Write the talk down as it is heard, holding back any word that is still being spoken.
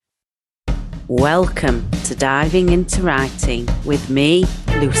Welcome to Diving into Writing with me,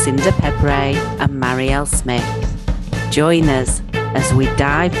 Lucinda and Mariëlle Smith. Join us as we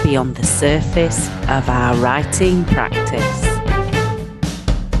dive beyond the surface of our writing practice.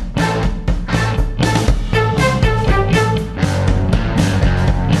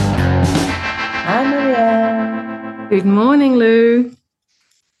 Hi, Mariëlle. Good morning, Lou.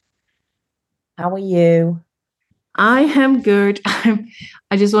 How are you? I am good.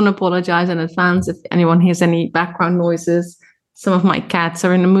 I just want to apologize in advance if anyone hears any background noises. Some of my cats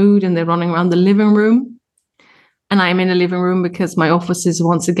are in the mood and they're running around the living room. And I'm in the living room because my office is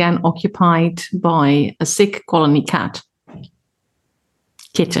once again occupied by a sick colony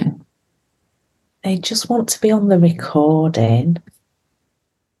kitten. They just want to be on the recording.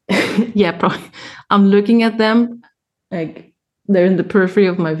 Yeah, probably. I'm looking at them like they're in the periphery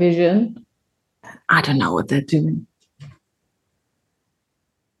of my vision. I don't know what they're doing.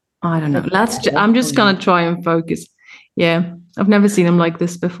 I don't know. I'm just going to try and focus. Yeah, I've never seen them like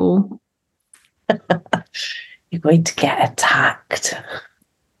this before. You're going to get attacked.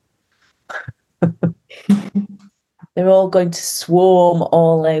 They're all going to swarm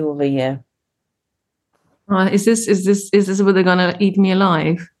all over you. Is this where they're going to eat me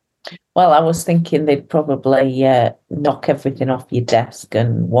alive? Well, I was thinking they'd probably knock everything off your desk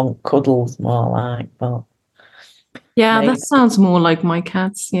and want cuddles more like, but... Yeah, maybe. That sounds more like my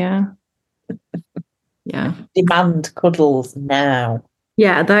cats, yeah. Yeah. Demand cuddles now.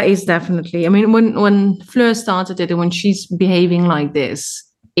 Yeah, that is definitely... I mean, when Fleur started it and when she's behaving like this,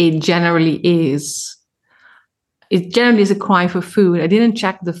 it generally is a cry for food. I didn't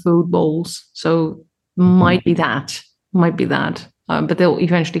check the food bowls, so might be that. But they'll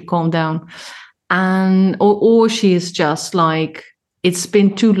eventually calm down. And or she is just like, it's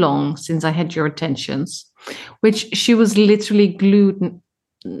been too long since I had your attentions, which she was literally glued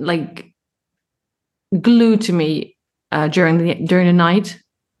to me during the night.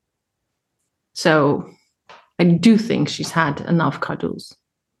 So I do think she's had enough cuddles.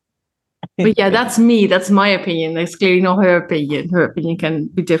 But yeah, that's me. That's my opinion. That's clearly not her opinion. Her opinion can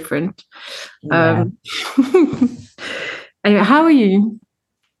be different. Yeah. Anyway, how are you?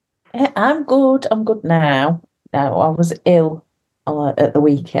 I'm good. I'm good now. Now I was ill at the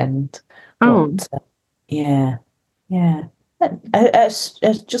weekend. Oh, but, yeah.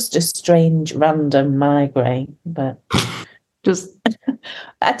 It's just a strange random migraine, but just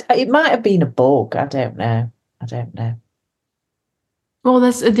it might have been a bug. I don't know. Well,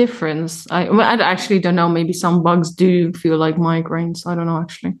 that's a difference. I actually don't know. Maybe some bugs do feel like migraines. I don't know,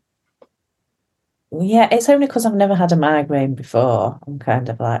 actually. Yeah, it's only because I've never had a migraine before. I'm kind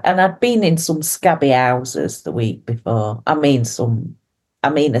of like, and I'd been in some scabby houses the week before. I mean,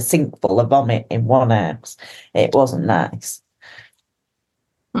 a sink full of vomit in one house. It wasn't nice.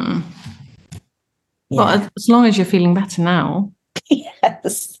 Yeah. Well, as long as you're feeling better now.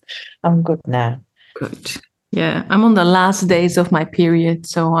 Yes, I'm good now. Good. Yeah, I'm on the last days of my period,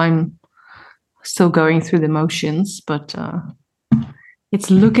 so I'm still going through the motions, but it's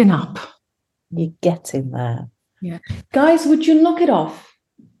looking up. You're getting there. Yeah. Guys, would you knock it off?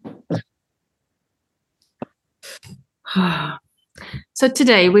 So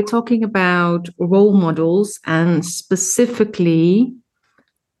today we're talking about role models and specifically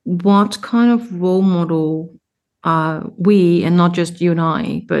what kind of role model we, and not just you and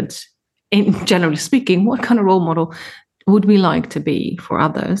I, but generally speaking, what kind of role model would we like to be for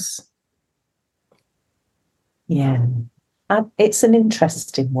others? Yeah, it's an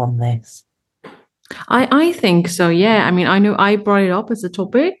interesting one, this. I think so, yeah. I mean, I know I brought it up as a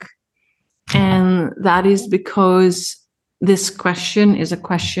topic, and that is because this question is a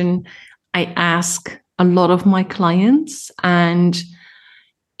question I ask a lot of my clients, and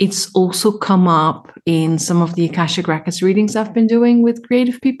it's also come up in some of the Akashic Records readings I've been doing with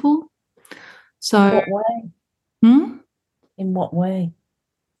creative people. So, in what way? In what way?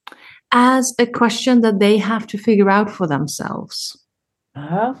 As a question that they have to figure out for themselves.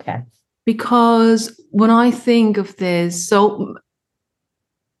 Okay. Because when I think of this, so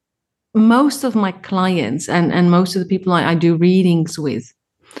most of my clients and most of the people I do readings with,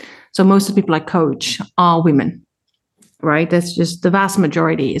 so most of the people I coach are women, right? That's just the vast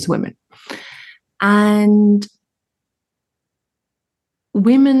majority is women. And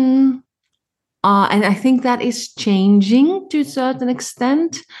women are, and I think that is changing to a certain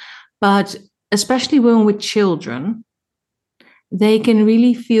extent, but especially women with children, they can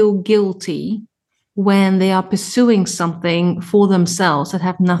really feel guilty when they are pursuing something for themselves that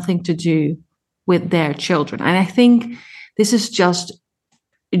have nothing to do with their children. And I think this is just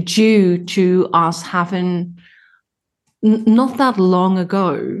due to us having not that long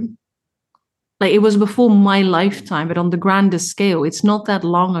ago like it was before my lifetime, but on the grander scale, it's not that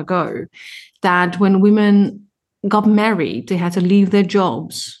long ago that when women got married, they had to leave their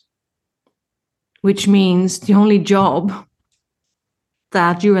jobs, which means the only job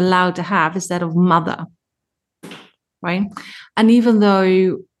that you're allowed to have is that of mother, right? And even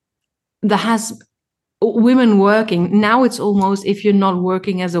though there has women working, now it's almost, if you're not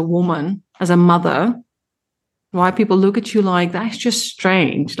working as a woman, as a mother, why people look at you like, that's just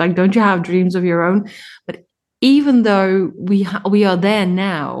strange. Like, don't you have dreams of your own? But even though we are there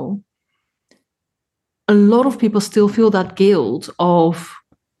now, a lot of people still feel that guilt of,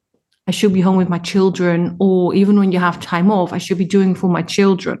 I should be home with my children, or even when you have time off, I should be doing for my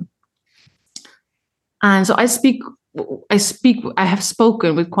children. And so I have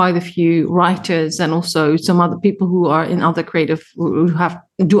spoken with quite a few writers and also some other people who are in other creative, who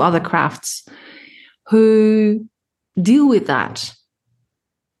do other crafts, who deal with that.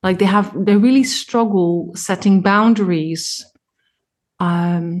 Like they really struggle setting boundaries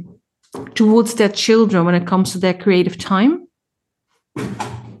towards their children when it comes to their creative time.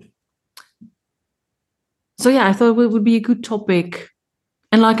 So yeah, I thought it would be a good topic.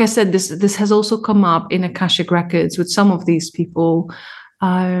 And like I said, this has also come up in Akashic Records with some of these people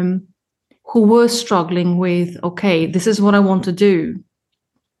who were struggling with, okay, this is what I want to do.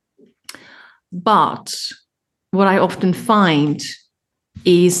 But what I often find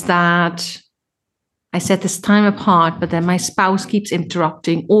is that I set this time apart, but then my spouse keeps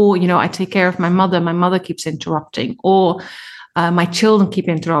interrupting, or, I take care of my mother keeps interrupting, or my children keep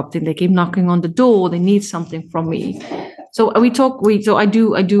interrupting, they keep knocking on the door, they need something from me. So I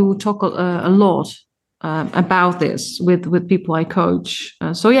do talk a lot about this with people I coach.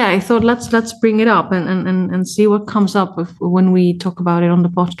 So yeah, I thought let's bring it up and see what comes up when we talk about it on the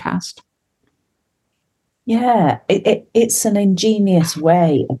podcast. Yeah, it's an ingenious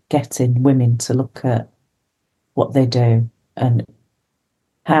way of getting women to look at what they do and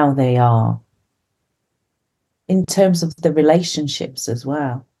how they are in terms of the relationships as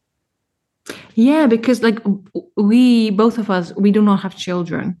well. Yeah, because like both of us, we do not have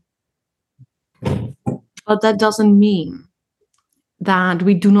children. But that doesn't mean that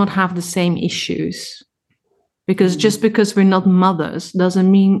we do not have the same issues. Because just because we're not mothers doesn't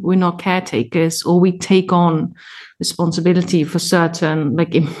mean we're not caretakers, or we take on responsibility for certain,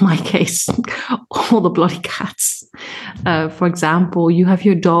 like in my case, all the bloody cats. For example, you have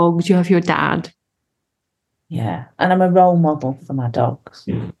your dogs, you have your dad. Yeah, and I'm a role model for my dogs.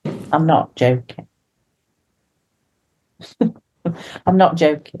 I'm not joking. I'm not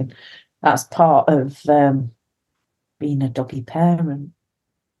joking. That's part of being a doggy parent.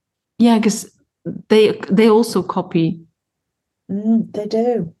 Yeah, because they also copy. They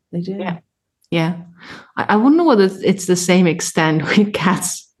do. Yeah. I wonder whether it's the same extent with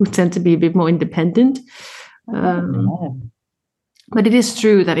cats who tend to be a bit more independent. But it is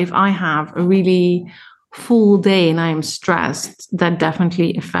true that if I have a really full day and I am stressed, that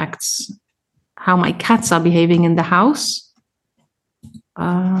definitely affects how my cats are behaving in the house.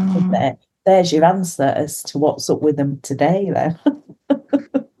 There's your answer as to what's up with them today, then.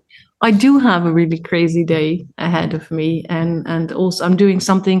 I do have a really crazy day ahead of me, and also I'm doing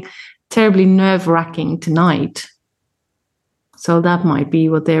something terribly nerve-wracking tonight. So that might be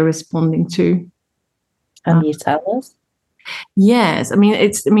what they're responding to. Can you tell us? Yes,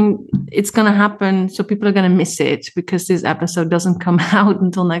 it's going to happen, so people are going to miss it because this episode doesn't come out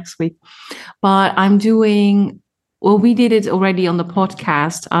until next week. But I'm doing. Well, we did it already on the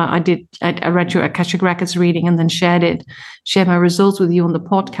podcast. I read your Akashic Records reading and then shared my results with you on the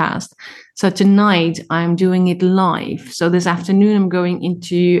podcast. So tonight I'm doing it live. So this afternoon I'm doing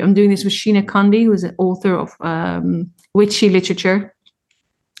this with Sheena Kandi, who is an author of witchy literature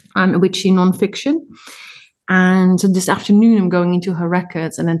and witchy nonfiction. And so this afternoon I'm going into her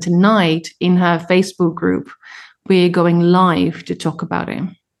records, and then tonight in her Facebook group we're going live to talk about it.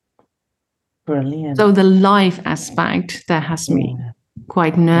 Brilliant. So the live aspect that has me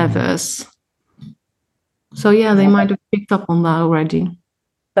quite nervous. So yeah, they might have picked up on that already.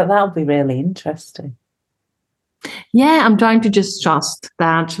 But that'll be really interesting. Yeah, I'm trying to just trust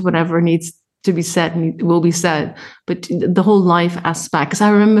that whatever needs to be said will be said. But the whole live aspect, because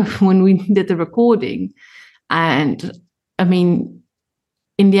I remember when we did the recording, and in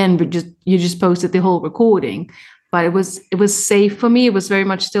the end, you just posted the whole recording. But it was safe for me. It was very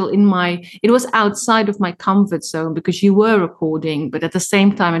much still it was outside of my comfort zone because you were recording, but at the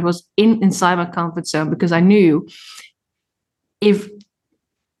same time, it was inside my comfort zone because I knew if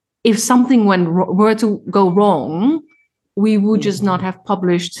something were to go wrong, we would just not have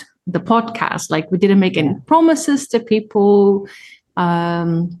published the podcast. Like, we didn't make any promises to people.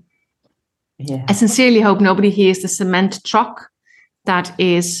 Yeah. I sincerely hope nobody hears the cement truck that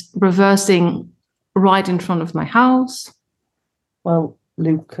is reversing right in front of my house. Well,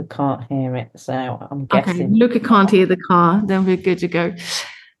 Luca can't hear it, so I'm Okay, guessing. Luca can't hear the car, then we're good to go.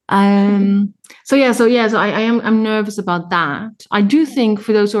 So I'm nervous about that. I do think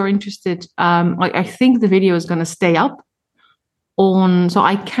for those who are interested, I think the video is going to stay up so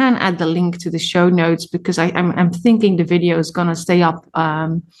I can add the link to the show notes, because I'm thinking the video is going to stay up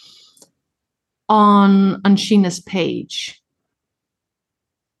on Sheena's page.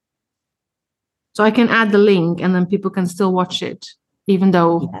 So I can add the link and then people can still watch it, even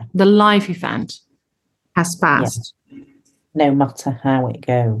though the live event has passed. Yeah. No matter how it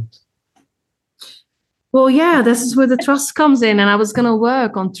goes. Well, yeah, this is where the trust comes in, and I was going to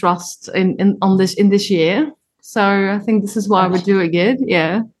work on trust in this year. So I think this is why we're doing it.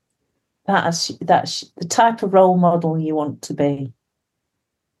 Yeah, that's the type of role model you want to be.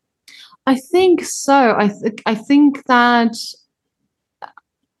 I think so. I think that,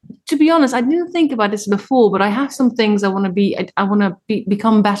 to be honest, I didn't think about this before, but I have some things I want to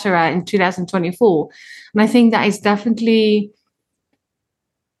become better at in 2024, and I think that is definitely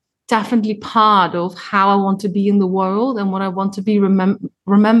part of how I want to be in the world and what I want to be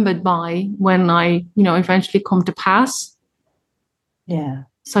remembered by when I, eventually come to pass. Yeah.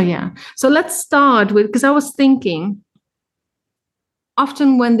 So let's start with, because I was thinking,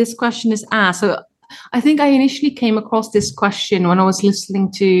 often when this question is asked, so I think I initially came across this question when I was listening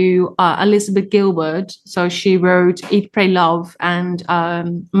to Elizabeth Gilbert. So she wrote Eat, Pray, Love and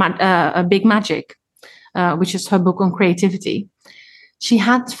Big Magic, which is her book on creativity. She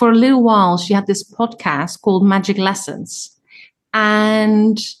had, for a little while, this podcast called Magic Lessons.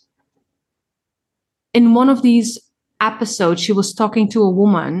 And in one of these episodes, she was talking to a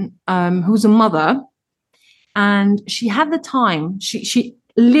woman who's a mother. And she had the time. She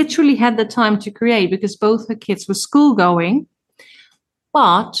literally had the time to create, because both her kids were school going.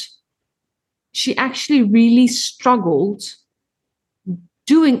 But she actually really struggled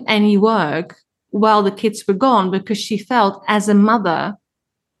doing any work while the kids were gone, because she felt, as a mother,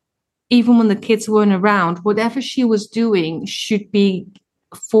 even when the kids weren't around, whatever she was doing should be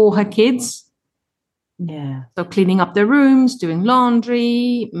for her kids. Yeah. So cleaning up their rooms, doing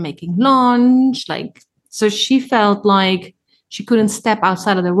laundry, making lunch, so she felt like she couldn't step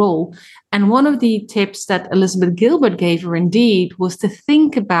outside of the role. And one of the tips that Elizabeth Gilbert gave her, indeed, was to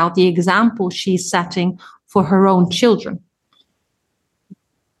think about the example she's setting for her own children.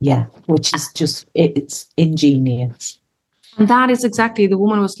 Yeah, which is just, it's ingenious. And that is exactly, the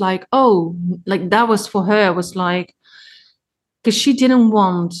woman was like, that was for her, was like, because she didn't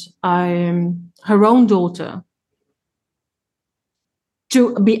want her own daughter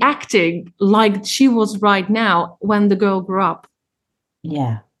to be acting like she was right now when the girl grew up.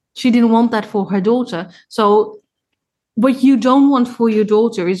 Yeah. She didn't want that for her daughter. So what you don't want for your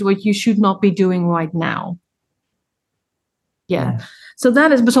daughter is what you should not be doing right now. Yeah. So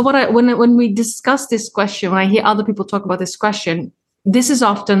that is, so when we discuss this question, when I hear other people talk about this question, this is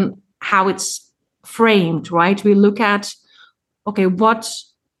often how it's framed, right? We look at, okay,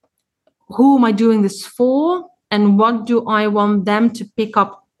 who am I doing this for? And what do I want them to pick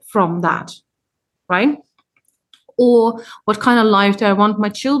up from that, right? Or what kind of life do I want my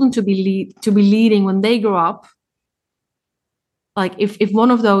children to be leading when they grow up? Like if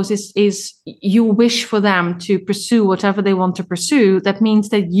one of those is you wish for them to pursue whatever they want to pursue, that means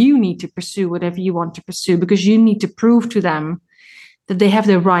that you need to pursue whatever you want to pursue, because you need to prove to them that they have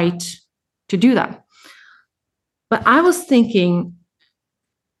the right to do that. But I was thinking,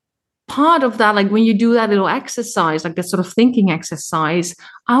 part of that, like when you do that little exercise, like that sort of thinking exercise,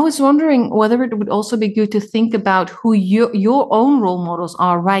 I was wondering whether it would also be good to think about who your own role models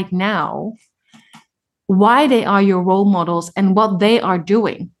are right now, why they are your role models, and what they are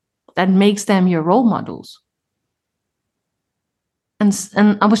doing that makes them your role models.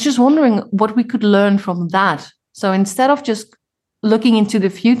 And I was just wondering what we could learn from that. So instead of just looking into the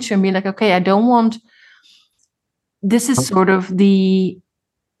future and being like, okay, I don't want, this is sort of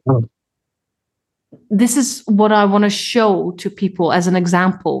this is what I want to show to people as an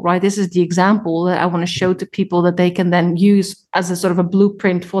example, right? This is the example that I want to show to people that they can then use as a sort of a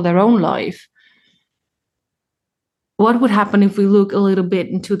blueprint for their own life. What would happen if we look a little bit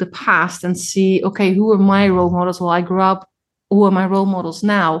into the past and see, okay, who are my role models while I grew up? Who are my role models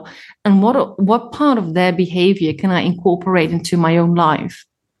now? And what part of their behavior can I incorporate into my own life?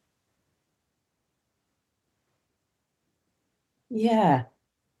 Yeah.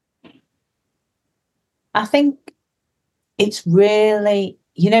 I think it's really,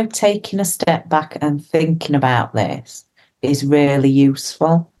 taking a step back and thinking about this is really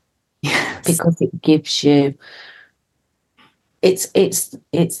useful. Yes. because it gives you, it's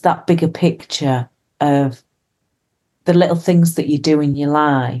that bigger picture of the little things that you do in your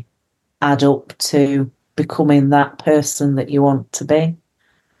life add up to becoming that person that you want to be.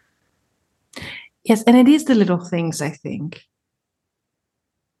 Yes, and it is the little things, I think.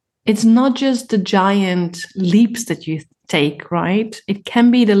 It's not just the giant leaps that you take, right? It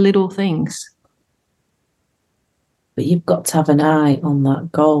can be the little things. But you've got to have an eye on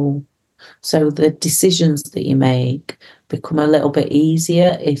that goal. So the decisions that you make become a little bit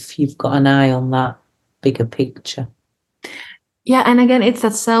easier if you've got an eye on that bigger picture. Yeah, and again, it's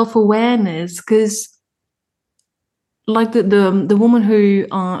that self-awareness, because like the woman who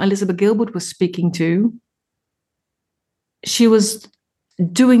Elizabeth Gilbert was speaking to, she was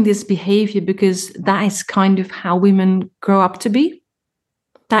doing this behavior because that is kind of how women grow up to be.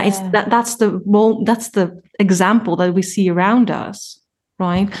 That's the example that we see around us,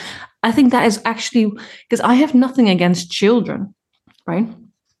 right? I think that is actually, because I have nothing against children, right?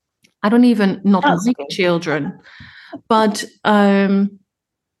 I don't even not like children, but I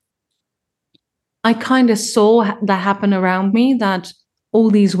kind of saw that happen around me, that all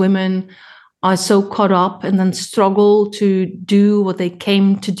these women are so caught up and then struggle to do what they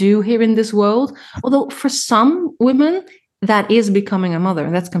came to do here in this world. Although for some women, that is becoming a mother.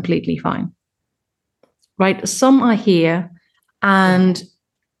 That's completely fine. Right? Some are here and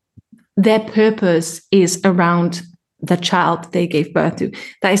their purpose is around the child they gave birth to.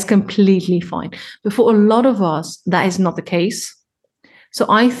 That is completely fine. But for a lot of us, that is not the case. So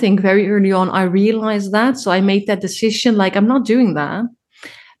I think very early on, I realized that. So I made that decision, like, I'm not doing that,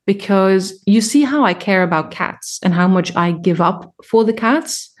 because you see how I care about cats and how much I give up for the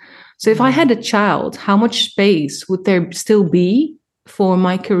cats. So if I had a child, how much space would there still be for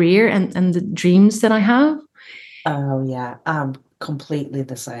my career and the dreams that I have? Oh, yeah, I'm completely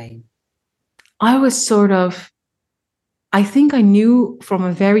the same. I was I think I knew from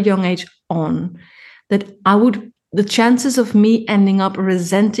a very young age on that the chances of me ending up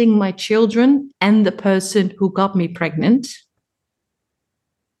resenting my children and the person who got me pregnant,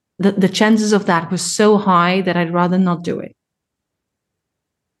 the chances of that was so high that I'd rather not do it.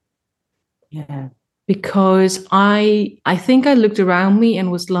 Yeah. Because I think I looked around me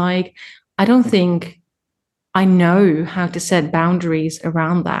and was like, I don't think I know how to set boundaries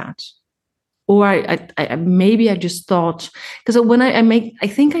around that. Or I maybe I just thought, because when I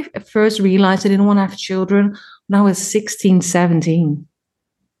think I first realized I didn't want to have children when I was 16, 17.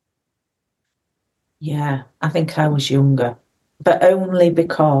 Yeah, I think I was younger, but only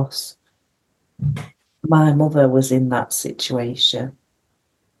because my mother was in that situation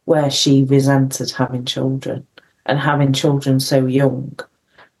where she resented having children and having children so young.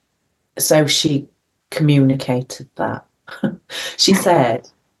 So she communicated that. She said,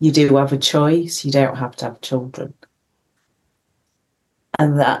 you do have a choice, you don't have to have children.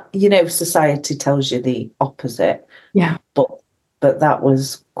 And that, society tells you the opposite. Yeah. But that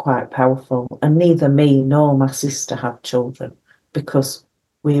was quite powerful. And neither me nor my sister have children because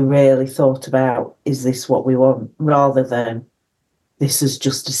we really thought about, is this what we want? Rather than this is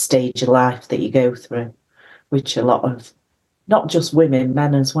just a stage of life that you go through, which a lot of, not just women,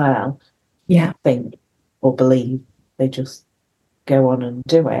 men as well, think or believe. They just go on and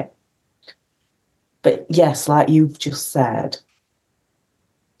do it. But yes, like you've just said,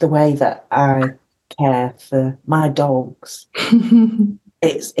 the way that I care for my dogs,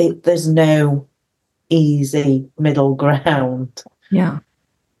 there's no easy middle ground. Yeah.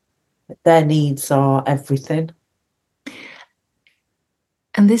 Their needs are everything.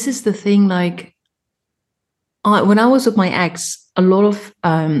 And this is the thing, like, when I was with my ex, a lot of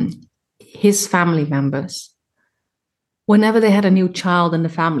his family members, whenever they had a new child in the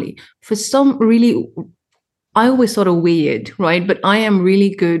family, for some really, I always thought of weird, right? But I am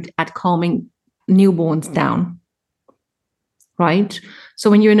really good at calming newborns down, right? So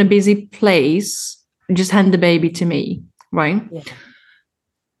when you're in a busy place, just hand the baby to me, right? Yeah.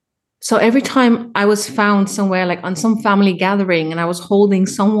 So every time I was found somewhere, like on some family gathering, and I was holding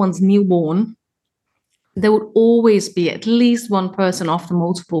someone's newborn, there would always be at least one person, often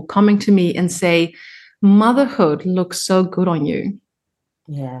multiple, coming to me and say, motherhood looks so good on you.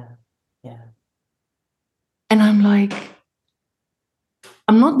 Yeah. Yeah. And I'm like,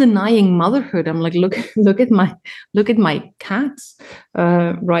 I'm not denying motherhood. I'm like, look at my cats,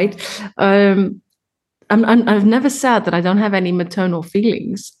 right? I've never said that I don't have any maternal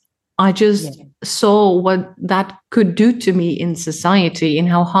feelings. I just saw what that could do to me in society and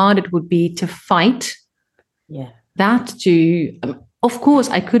how hard it would be to fight that, to of course,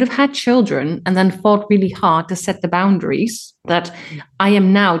 I could have had children and then fought really hard to set the boundaries that I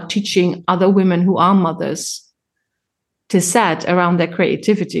am now teaching other women who are mothers to set around their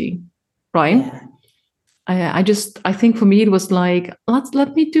creativity, right? Yeah. I think for me it was like,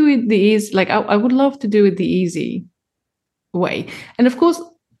 let me do it the easy. Like I would love to do it the easy way. And of course,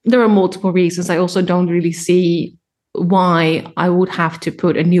 there are multiple reasons. I also don't really see why I would have to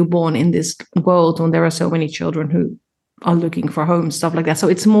put a newborn in this world when there are so many children who are looking for homes, stuff like that. So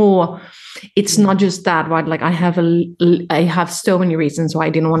it's not just that, right? Like I have so many reasons why I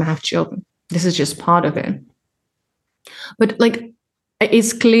didn't want to have children. This is just part of it. But like,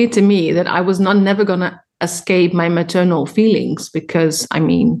 it's clear to me that I was never going to escape my maternal feelings because, I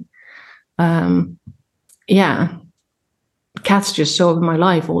mean, cats just show up in my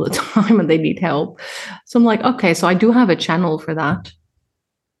life all the time and they need help. So I'm like, okay, so I do have a channel for that.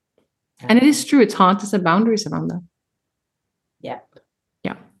 And it is true, it's hard to set boundaries around that. Yeah.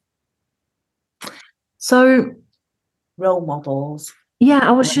 Yeah. So role models. Yeah,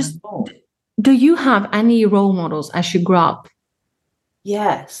 I was just, do you have any role models as you grew up?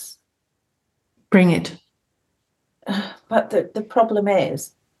 Yes. Bring it. But the problem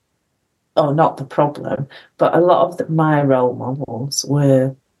is, not the problem, but a lot of my role models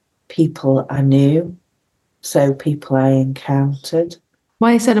were people I knew, so people I encountered.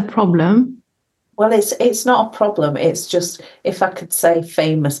 Why is that a problem? Well, it's not a problem. It's just, if I could say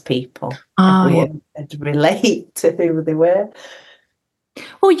famous people, everyone would relate to who they were.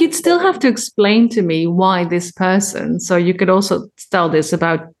 Well, you'd still have to explain to me why this person. So you could also tell this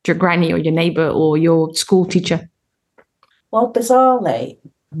about your granny or your neighbour or your school teacher. Well, bizarrely,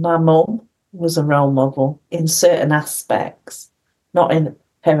 my mum was a role model in certain aspects, not in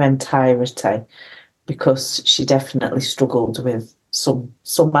her entirety, because she definitely struggled with some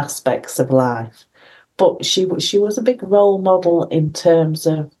aspects of life. But she was a big role model in terms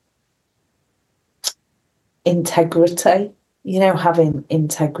of integrity, having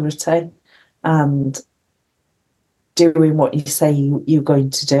integrity and doing what you say you're going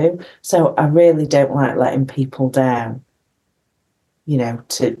to do. So I really don't like letting people down,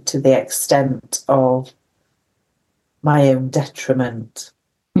 to the extent of my own detriment.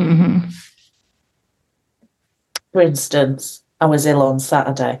 Mm-hmm. For instance, I was ill on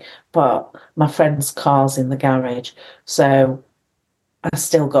Saturday, but my friend's car's in the garage, so I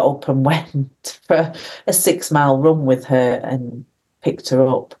still got up and went for a 6-mile run with her and picked her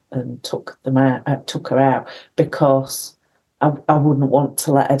up and took her out because I wouldn't want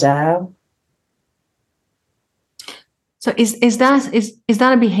to let her down. So is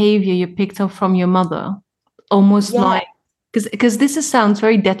that a behavior you picked up from your mother? Almost like, because this sounds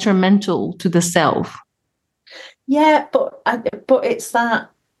very detrimental to the self. Yeah, but it's that.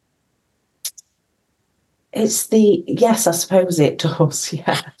 It's the yes, I suppose it does.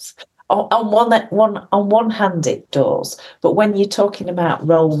 Yes, on one hand it does, but when you're talking about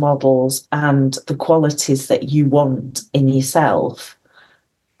role models and the qualities that you want in yourself,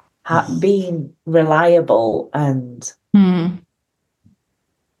 being reliable and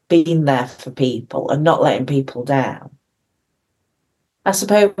being there for people and not letting people down, I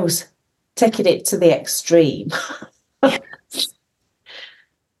suppose taking it to the extreme.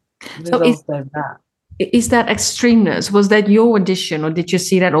 Is that extremeness? Was that your addition, or did you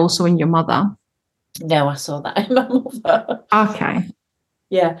see that also in your mother? No, I saw that in my mother. Okay.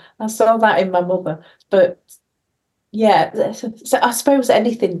 Yeah, I saw that in my mother. But yeah, so I suppose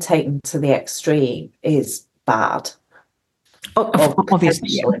anything taken to the extreme is bad. Obviously,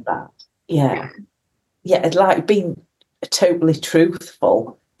 yeah. Bad. Yeah. Yeah, like being totally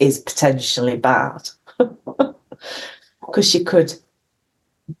truthful is potentially bad. Because you could,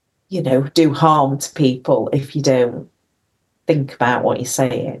 do harm to people if you don't think about what you're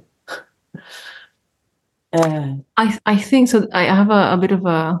saying. I think so. I have a bit of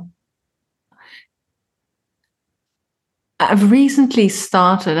a... I've recently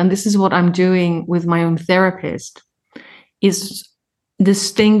started, and this is what I'm doing with my own therapist, is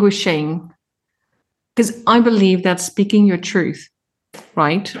distinguishing, because I believe that speaking your truth,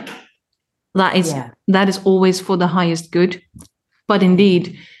 right? That is always for the highest good. But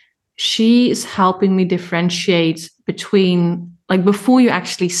indeed, she is helping me differentiate between, like, before you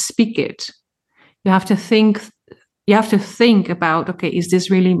actually speak it, you have to think about, okay, is this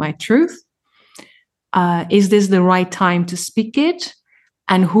really my truth? Is this the right time to speak it?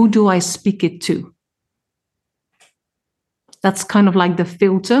 And who do I speak it to? That's kind of like the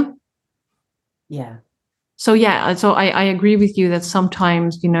filter. Yeah. So I agree with you that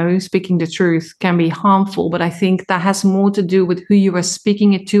sometimes, speaking the truth can be harmful, but I think that has more to do with who you are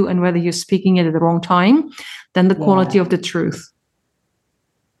speaking it to and whether you're speaking it at the wrong time than the quality of the truth.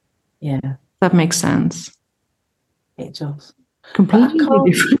 Yeah, That makes sense. it does. Completely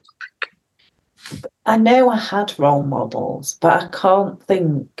different. I know I had role models, but I can't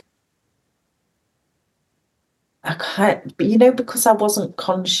think. I can't, because I wasn't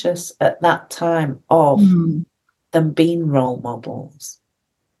conscious at that time of them being role models.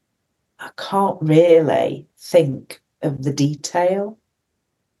 I can't really think of the detail.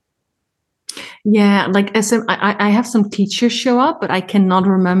 Yeah, like I have some teachers show up, but I cannot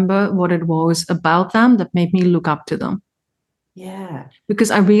remember what it was about them that made me look up to them. Yeah. Because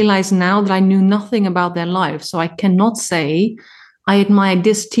I realize now that I knew nothing about their life. So I cannot say I admired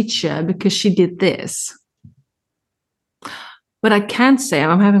this teacher because she did this. But I can say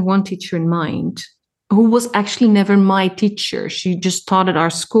I'm having one teacher in mind who was actually never my teacher. She just taught at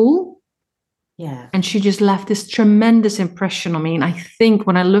our school. Yeah. And she just left this tremendous impression on me. And I think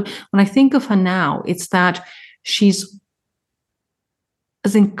when I think of her now, it's that she's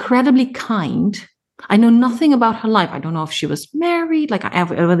as incredibly kind. I know nothing about her life. I don't know if she was married, like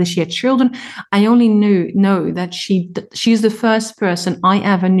whether she had children. I only know that she's the first person I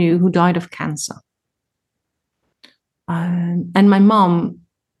ever knew who died of cancer. And my mom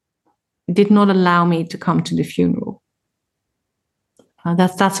did not allow me to come to the funeral.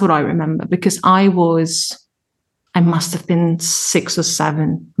 That's what I remember, because I must have been 6 or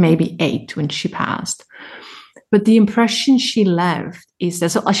 7, maybe 8 when she passed. But the impression she left is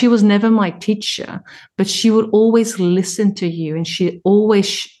that she was never my teacher, but she would always listen to you, and she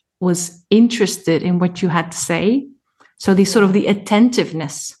always was interested in what you had to say. So the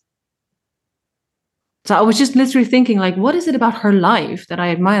attentiveness. So I was just literally thinking, like, what is it about her life that I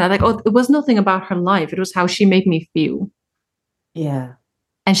admire? Like, oh, it was nothing about her life. It was how she made me feel. Yeah.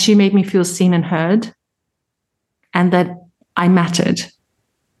 And she made me feel seen and heard, and that I mattered.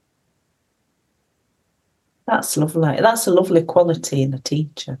 That's lovely. That's a lovely quality in a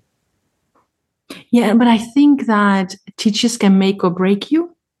teacher. Yeah, but I think that teachers can make or break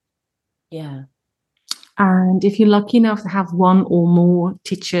you. Yeah. And if you're lucky enough to have one or more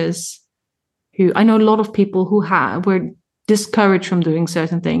teachers who, I know a lot of people who were discouraged from doing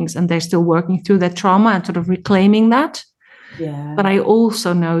certain things, and they're still working through their trauma and sort of reclaiming that. Yeah. But I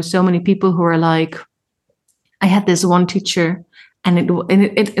also know so many people who are like, I had this one teacher, and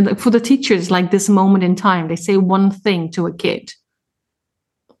it for the teachers, like this moment in time, they say one thing to a kid.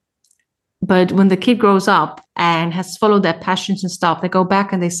 But when the kid grows up and has followed their passions and stuff, they go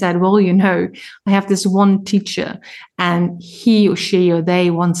back and they said, well, I have this one teacher, and he or she or they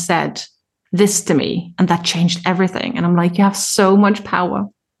once said this to me, and that changed everything. And I'm like, you have so much power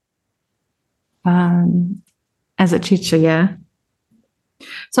as a teacher. Yeah.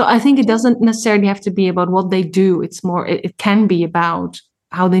 So I think it doesn't necessarily have to be about what they do. It's more, it can be about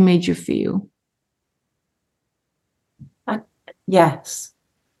how they made you feel. Yes.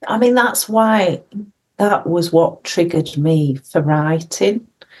 I mean, that's why that was what triggered me for writing.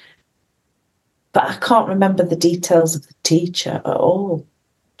 But I can't remember the details of the teacher at all.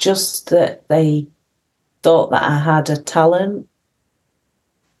 Just that they thought that I had a talent.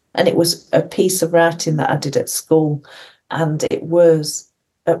 And it was a piece of writing that I did at school. And it was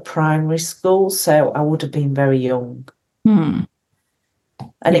at primary school, so I would have been very young. And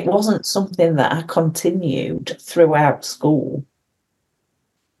it wasn't something that I continued throughout school.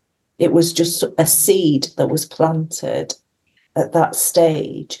 It was just a seed that was planted at that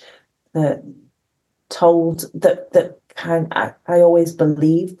stage that told that I always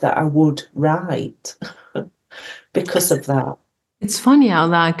believed that I would write because of that. It's funny how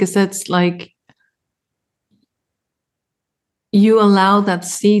that, because that's like you allow that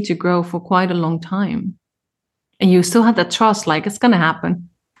seed to grow for quite a long time, and you still had that trust, like it's going to happen.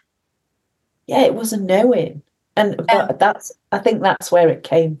 Yeah, it was a knowing, but I think that's where it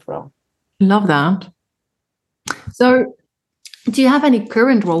came from. Love that. So, do you have any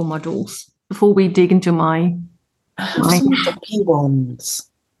current role models before we dig into I have some doggy ones.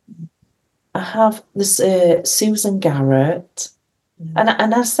 I have this Susan Garrett, and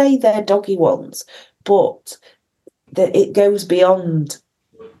I say they're doggy ones, but it goes beyond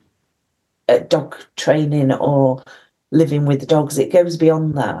dog training or living with dogs. It goes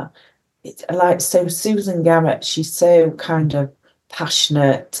beyond that. So Susan Garrett, she's so kind of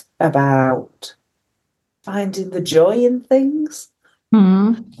passionate about finding the joy in things.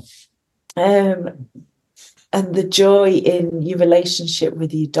 And the joy in your relationship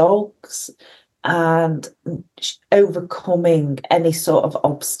with your dogs and overcoming any sort of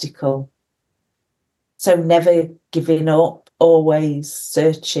obstacle. So never giving up, always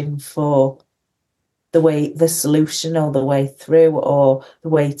searching for the solution or the way through or the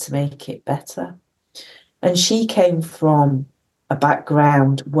way to make it better. And she came from a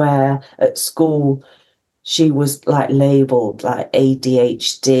background where at school she was like labelled like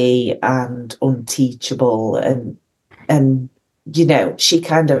ADHD and unteachable, and you know, she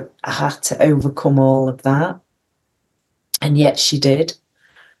kind of had to overcome all of that, and yet she did.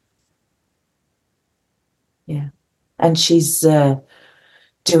 Yeah, and she's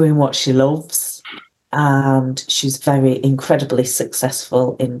doing what she loves, and she's very incredibly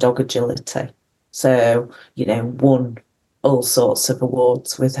successful in dog agility. So, you know, won all sorts of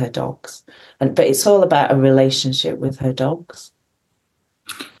awards with her dogs. But it's all about a relationship with her dogs.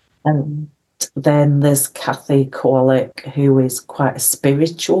 And then there's Kathy Kowalik, who is quite a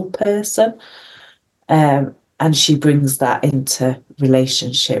spiritual person. And she brings that into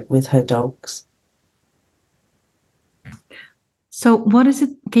relationship with her dogs. So what is it?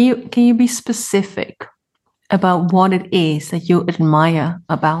 Can you be specific about what it is that you admire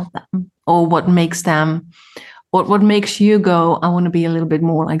about them, or what makes them, what makes you go, I want to be a little bit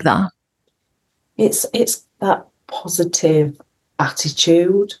more like that? It's that positive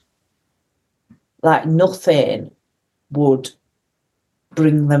attitude. Like nothing would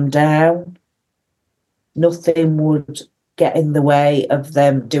bring them down. Nothing would get in the way of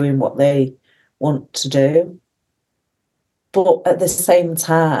them doing what they want to do. But at the same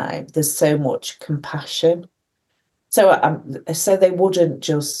time, there's so much compassion. So they wouldn't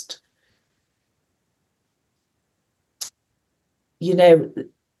just, you know,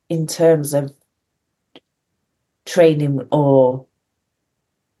 in terms of training or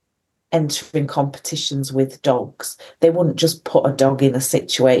entering competitions with dogs, they wouldn't just put a dog in a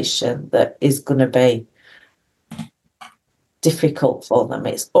situation that is going to be difficult for them.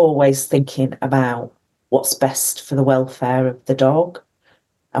 It's always thinking about what's best for the welfare of the dog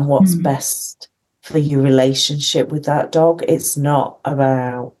and what's best for your relationship with that dog. It's not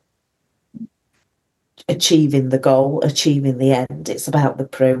about achieving the goal, achieving the end. It's about the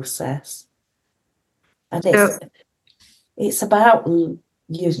process. And it's about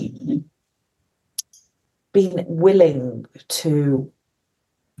you being willing to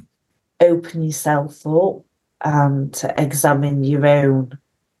open yourself up and to examine your own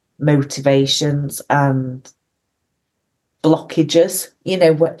motivations and blockages, you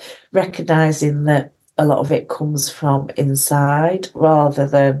know, recognizing that a lot of it comes from inside rather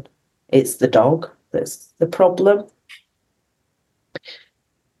than it's the dog that's the problem.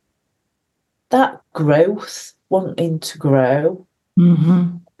 That growth, wanting to grow,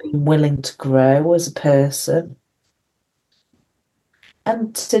 being willing to grow as a person,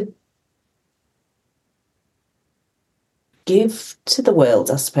 and to give to the world,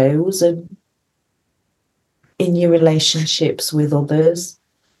 I suppose, and in your relationships with others.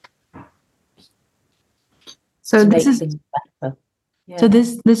 So this is better. Yeah. So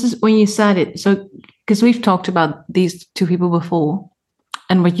this is when you said it. So because we've talked about these two people before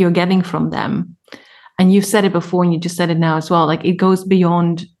and what you're getting from them, and you've said it before and you just said it now as well. Like it goes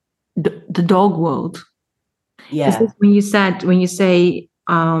beyond the dog world. Yeah. When you say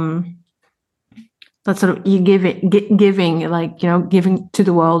that sort of you giving, like, you know, giving to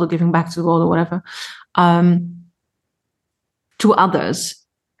the world or giving back to the world or whatever, to others.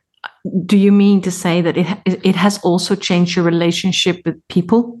 Do you mean to say that it has also changed your relationship with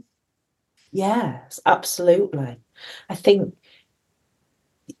people? Yes, absolutely. I think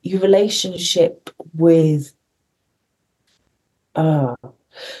your relationship with your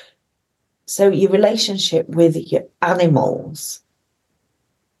animals,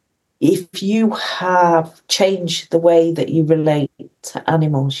 if you have changed the way that you relate to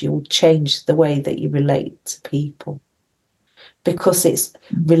animals, you'll change the way that you relate to people. Because it's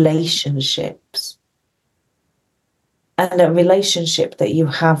relationships. And a relationship that you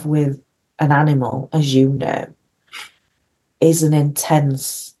have with an animal, as you know, is an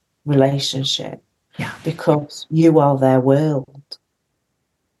intense relationship. Yeah. Because you are their world.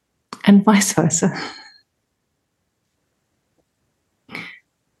 And vice versa.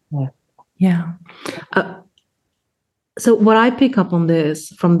 Yeah. Yeah. So what I pick up on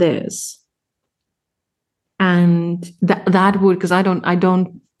from this, and that would, because I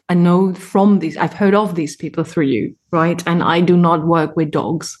know from these, I've heard of these people through you, right? And I do not work with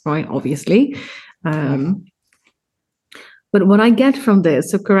dogs, right? Obviously. But what I get from this,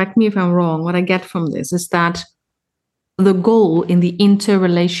 so correct me if I'm wrong, what I get from this is that the goal in the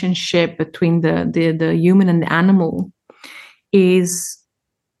interrelationship between the human and the animal is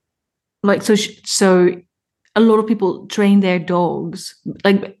like, so a lot of people train their dogs.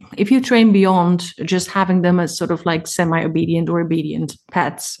 Like if you train beyond just having them as sort of like semi-obedient or obedient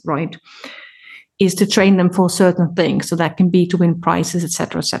pets, right, is to train them for certain things. So that can be to win prizes,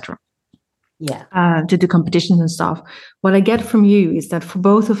 etc., etc. to do competitions and stuff. What I get from you is that for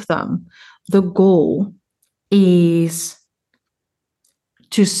both of them, the goal is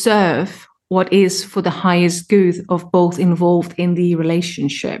to serve what is for the highest good of both involved in the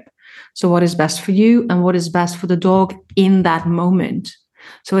relationship. So what is best for you and what is best for the dog in that moment.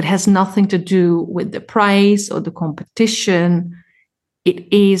 So it has nothing to do with the prize or the competition. It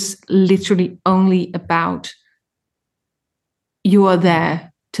is literally only about you are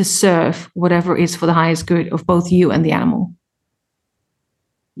there to serve whatever is for the highest good of both you and the animal.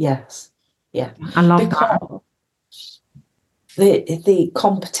 Yes. Yeah. I love that. The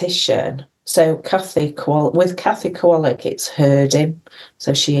competition. So with Kathy Kowalik, it's herding.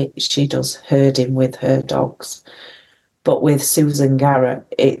 So she does herding with her dogs. But with Susan Garrett,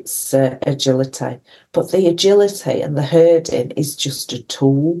 it's agility. But the agility and the herding is just a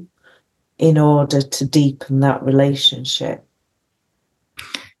tool in order to deepen that relationship.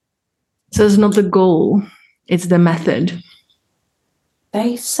 So it's not the goal, it's the method.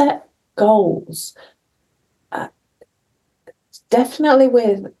 They set goals. Definitely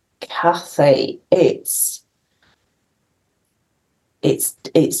with Kathy, it's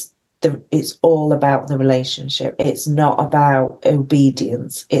all about the relationship. It's not about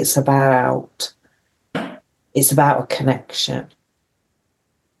obedience. It's about a connection.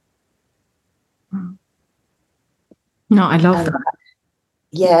 No, I love that.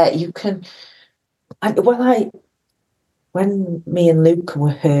 Yeah, you can. When me and Luca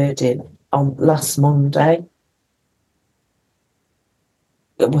were herding on last Monday,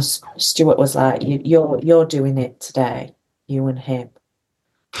 Stuart was like, "You're doing it today, you and him."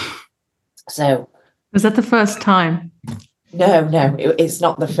 So was that the first time? No, it's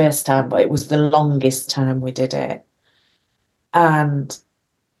not the first time, but it was the longest time we did it, and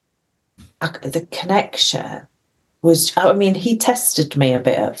the connection was. I mean, he tested me a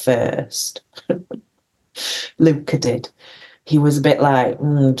bit at first. Luca did. He was a bit like,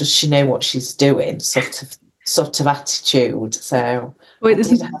 does she know what she's doing? Sort of attitude. So wait,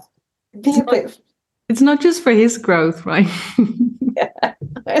 it's not just for his growth, right? Yeah, I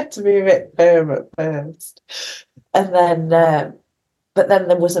had to be a bit firm at first, and then, but then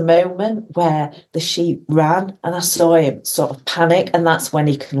there was a moment where the sheep ran, and I saw him sort of panic, and that's when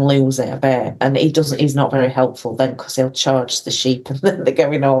he can lose it a bit. And he's not very helpful then, because he'll charge the sheep, and then they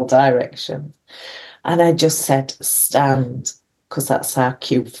go in all directions. And I just said, stand, because that's our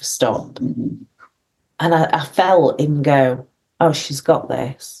cue for stop. Mm-hmm. And I felt him go, oh, she's got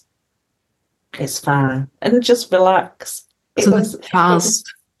this. It's fine. And just relax. It was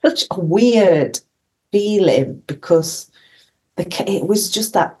such a weird feeling, because it was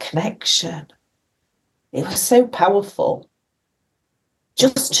just that connection. It was so powerful.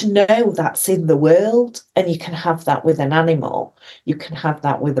 Just to know that's in the world, and you can have that with an animal. You can have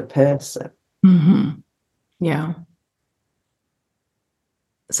that with a person. Mm-hmm. Yeah.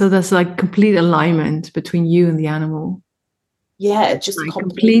 So there's like complete alignment between you and the animal. Yeah, just like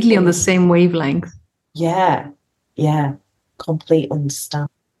completely on the same wavelength. Yeah. Complete understanding.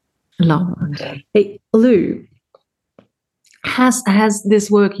 Love that. Hey, Lou, has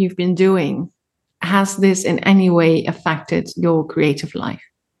this work you've been doing, has this in any way affected your creative life?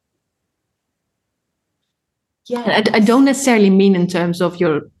 Yeah. I don't necessarily mean in terms of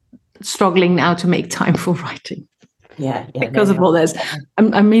you're struggling now to make time for writing. Yeah. Because of all this.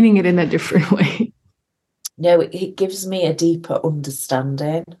 I'm meaning it in a different way. No, it gives me a deeper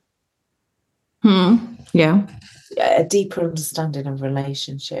understanding. Yeah. A deeper understanding of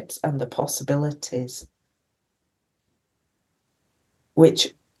relationships and the possibilities,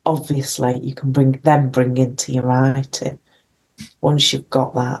 which obviously you can bring into your writing once you've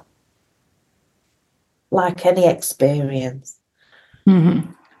got that. Like any experience.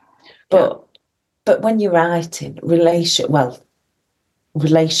 Mm-hmm. But when you're writing, relationship,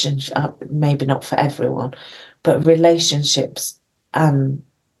 maybe not for everyone, but relationships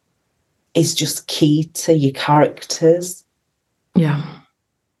is just key to your characters. Yeah.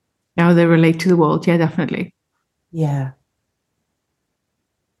 How they relate to the world. Yeah, definitely. Yeah.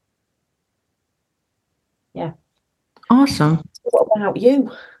 Awesome. What about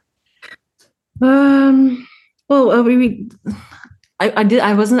you? Well, I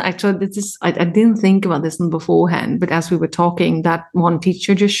didn't think about this beforehand, but as we were talking, that one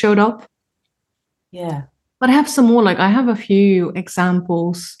teacher just showed up. Yeah. But I have some more, I have a few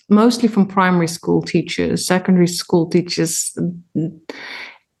examples, mostly from primary school teachers, secondary school teachers,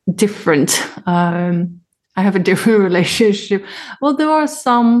 different. I have a different relationship. Well, there are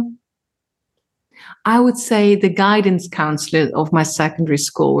some, I would say the guidance counselor of my secondary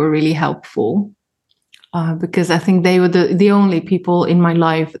school were really helpful. because I think they were the only people in my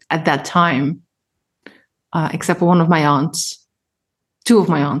life at that time, except for one of my aunts, two of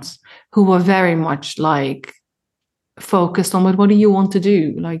my aunts, who were very much like focused on what do you want to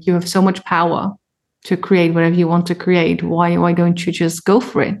do? Like, you have so much power to create whatever you want to create. Why don't you just go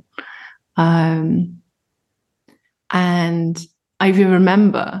for it? And I even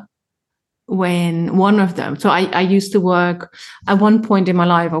remember when one of them, so I used to work, at one point in my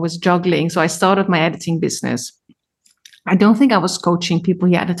life, I was juggling. So I started my editing business. I don't think I was coaching people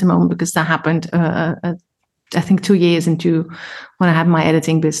yet at the moment, because that happened, I think 2 years into when I had my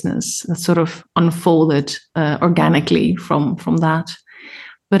editing business. That sort of unfolded organically from that.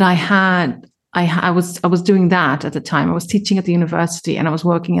 But I was doing that at the time. I was teaching at the university, and I was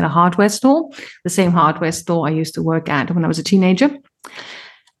working at a hardware store, the same hardware store I used to work at when I was a teenager.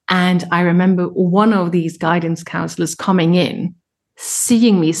 And I remember one of these guidance counselors coming in,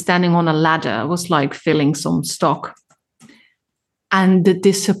 seeing me standing on a ladder, was like filling some stock. And the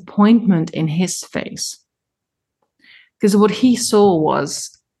disappointment in his face. Because what he saw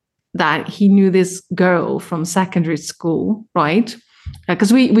was that he knew this girl from secondary school, right?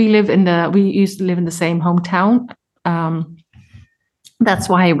 Because we used to live in the same hometown. That's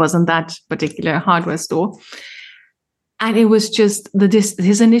why it wasn't that particular hardware store. And it was just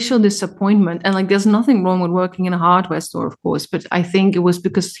his initial disappointment. And like, there's nothing wrong with working in a hardware store, of course, but I think it was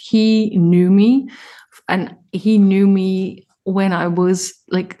because he knew me, and he knew me when I was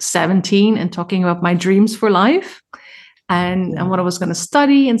like 17 and talking about my dreams for life and what I was going to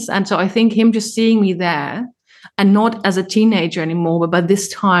study. And so I think him just seeing me there, and not as a teenager anymore, but by this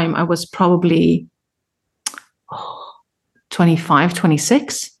time I was probably 25,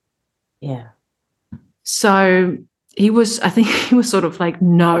 26. Yeah. So I think he was sort of like,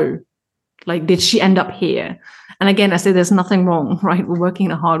 no, like, did she end up here? And again, I say there's nothing wrong, right? We're working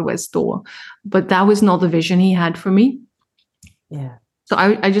in a hardware store, but that was not the vision he had for me. Yeah. So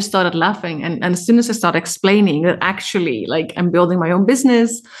I just started laughing. And as soon as I started explaining that actually, like, I'm building my own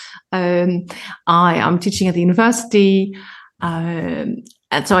business, I'm teaching at the university, and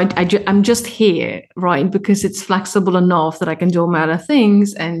so I'm just here, right? Because it's flexible enough that I can do all my other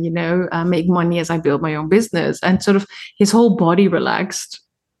things and, make money as I build my own business. And sort of his whole body relaxed,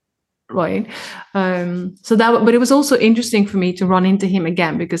 right? But it was also interesting for me to run into him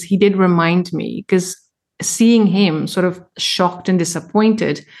again, because he did remind me, because seeing him sort of shocked and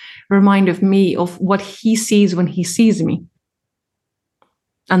disappointed reminded me of what he sees when he sees me.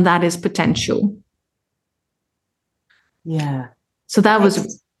 And that is potential. Yeah. So that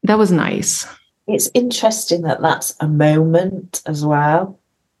was nice. It's interesting that that's a moment as well.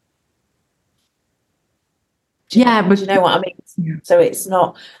 Do you know what I mean? Yeah. So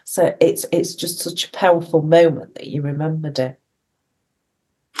it's just such a powerful moment that you remembered it.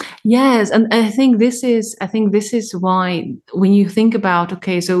 Yes, and I think this is why, when you think about,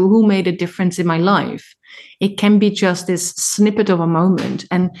 okay, so who made a difference in my life, it can be just this snippet of a moment.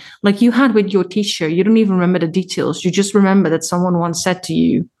 And like you had with your teacher, you don't even remember the details. You just remember that someone once said to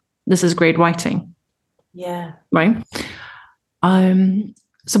you, "This is great writing." Yeah. Right.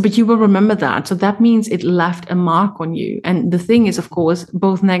 But you will remember that. So that means it left a mark on you. And the thing is, of course,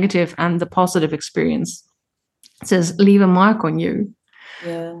 both negative and the positive experience says leave a mark on you.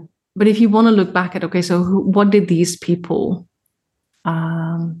 Yeah. But if you want to look back at, okay, so what did these people,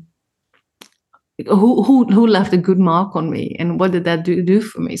 who left a good mark on me, and what did that do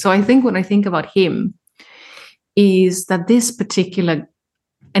for me? So I think when I think about him, is that this particular,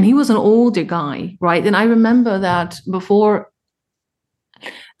 and he was an older guy, right? And I remember that before,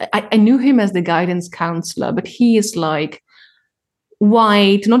 I knew him as the guidance counselor, but he is like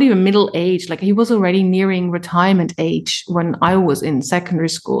white, not even middle age, like he was already nearing retirement age when I was in secondary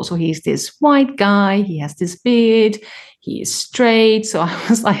school. So he's this white guy, he has this beard, he is straight. So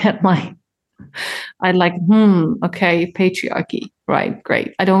okay, patriarchy, right,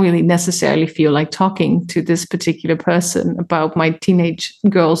 great. I don't really necessarily feel like talking to this particular person about my teenage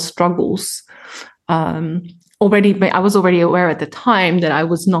girl's struggles. I was already aware at the time that I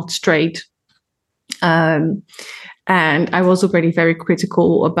was not straight. And I was already very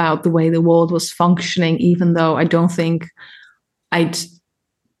critical about the way the world was functioning, even though I don't think this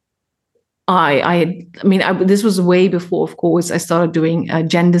was way before, of course, I started doing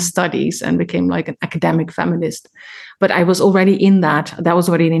gender studies and became like an academic feminist. But I was already in that. That was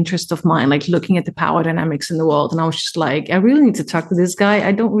already an interest of mine, like looking at the power dynamics in the world. And I was just like, I really need to talk to this guy.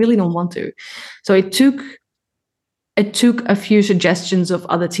 I don't want to. So it took a few suggestions of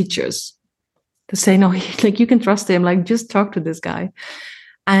other teachers to say, no, like you can trust him, like just talk to this guy.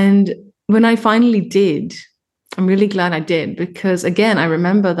 And when I finally did, I'm really glad I did, because again, I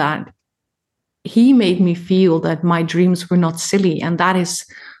remember that he made me feel that my dreams were not silly. And that is,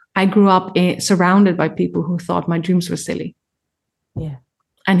 I grew up surrounded by people who thought my dreams were silly. Yeah.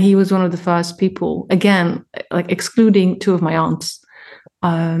 And he was one of the first people, again, like excluding two of my aunts.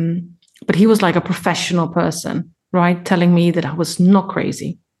 But he was like a professional person, right? Telling me that I was not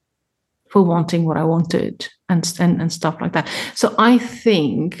crazy for wanting what I wanted and stuff like that. So I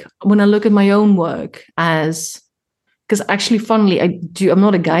think when I look at my own work because actually, funnily, I'm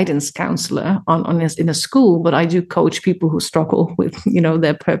not a guidance counselor in a school, but I do coach people who struggle with,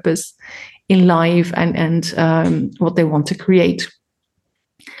 their purpose in life and what they want to create.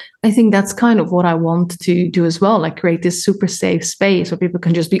 I think that's kind of what I want to do as well, like create this super safe space where people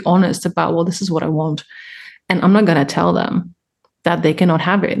can just be honest about, well, this is what I want. And I'm not going to tell them that they cannot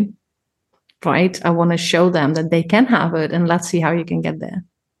have it, right? I want to show them that they can have it, and let's see how you can get there.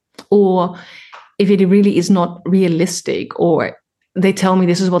 Or if it really is not realistic, or they tell me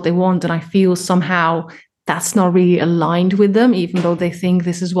this is what they want, and I feel somehow that's not really aligned with them, even though they think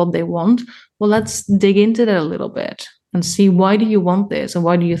this is what they want, well, let's dig into that a little bit and see, why do you want this? And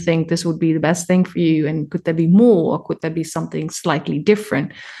why do you think this would be the best thing for you? And could there be more? Or could there be something slightly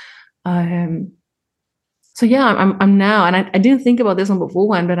different? So yeah, I'm now, and I didn't think about this one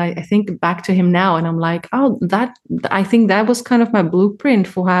beforehand, but I think back to him now, and I'm like, oh, I think that was kind of my blueprint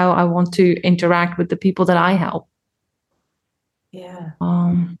for how I want to interact with the people that I help. Yeah.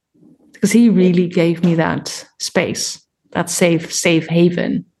 Because he really gave me that space, that safe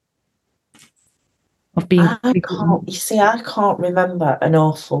haven of being. I can't remember an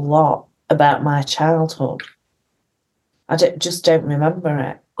awful lot about my childhood. I just don't remember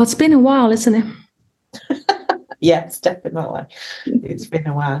it. Well, it's been a while, isn't it? Yes, definitely. It's been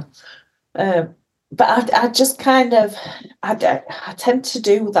a while. But I just kind of, I tend to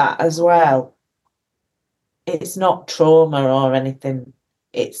do that as well. It's not trauma or anything.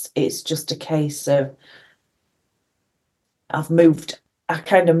 It's just a case of I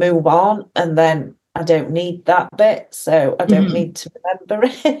kind of move on, and then I don't need that bit, so I don't need to remember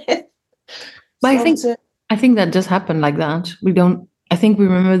it. But I think that does happen like that. I think we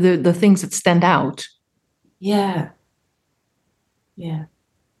remember the things that stand out. Yeah. Yeah.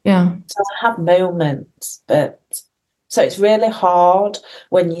 Yeah. So I have moments, but so it's really hard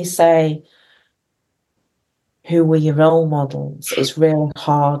when you say, who were your role models? It's really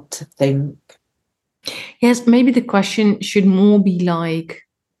hard to think. Yes, maybe the question should more be like,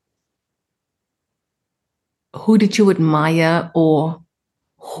 who did you admire, or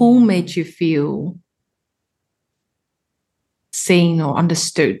who made you feel seen or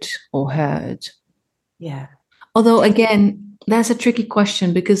understood or heard? Yeah. Although, again, that's a tricky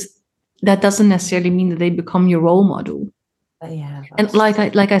question, because that doesn't necessarily mean that they become your role model. Yeah. And like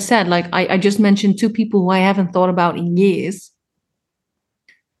I said, like I just mentioned two people who I haven't thought about in years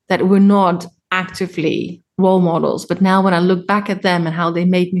that were not actively role models. But now when I look back at them and how they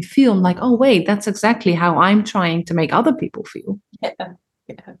made me feel, I'm like, oh, wait, that's exactly how I'm trying to make other people feel. Yeah.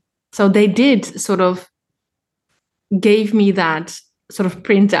 Yeah. So they did sort of gave me that sort of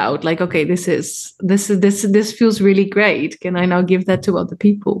printout, like, okay, this feels really great. Can I now give that to other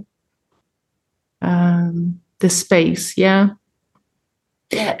people? The space, yeah.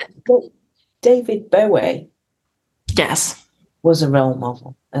 Yeah. David Bowie. Yes. Was a role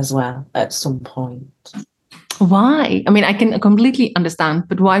model as well at some point. Why? I mean, I can completely understand,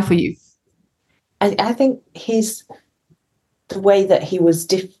 but why for you? I think the way that he was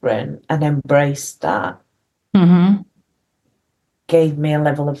different and embraced that gave me a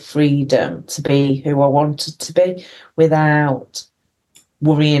level of freedom to be who I wanted to be without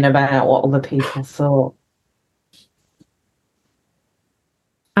worrying about what other people thought.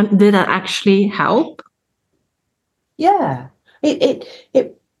 And did that actually help? Yeah.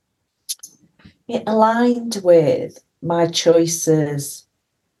 It aligned with my choices,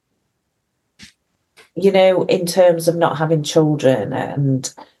 in terms of not having children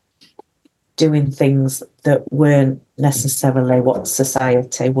and doing things that weren't necessarily what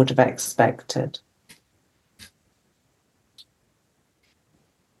society would have expected.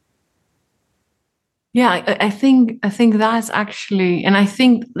 Yeah, I think that's actually, and I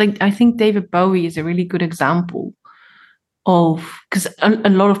think David Bowie is a really good example of, because a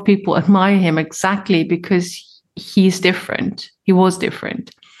lot of people admire him exactly because he's different. He was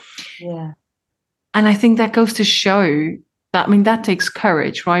different. Yeah. And I think that goes to show that, I mean, that takes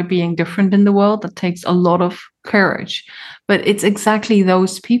courage, right? Being different in the world, that takes a lot of courage. But it's exactly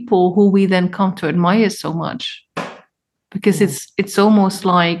those people who we then come to admire so much, because it's almost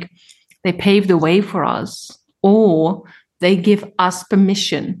like they pave the way for us, or they give us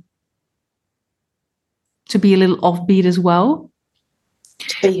permission to be a little offbeat as well.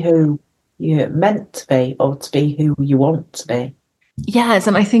 To be who? you're meant to be or to be who you want to be. Yes,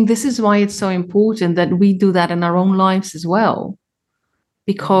 and I think this is why it's so important that we do that in our own lives as well,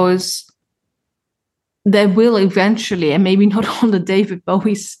 because there will eventually, and maybe not on the David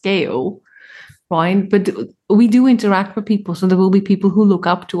Bowie scale, right? But we do interact with people, so there will be people who look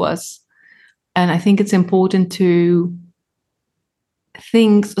up to us, and I think it's important to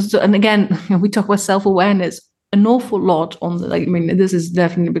think. So, and again, we talk about self-awareness an awful lot on the, like, I mean, this is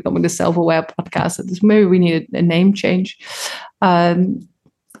definitely becoming the self-aware podcast. Maybe we need a name change. But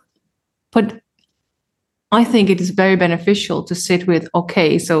I think it is very beneficial to sit with,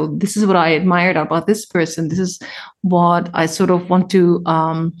 okay, so this is what I admired about this person. This is what I sort of want to,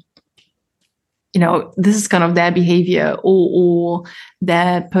 this is kind of their behavior or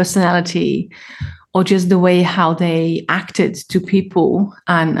their personality, or just the way how they acted to people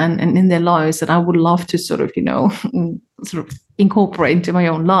and in their lives that I would love to sort of, sort of incorporate into my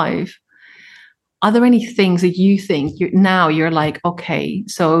own life. Are there any things that you think you're like, okay,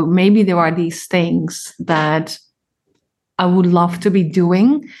 so maybe there are these things that I would love to be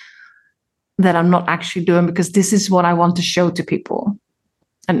doing that I'm not actually doing because this is what I want to show to people?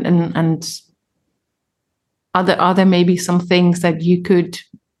 And are there maybe some things that you could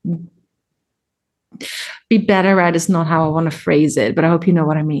be better at? Is not how I want to phrase it, but I hope you know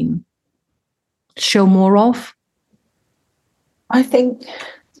what I mean. Show more of? I think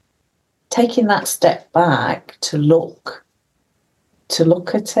taking that step back to look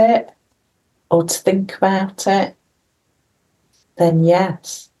at it or to think about it, then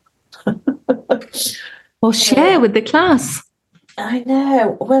yes. Well, share with the class. I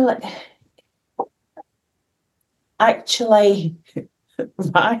know. Well, actually,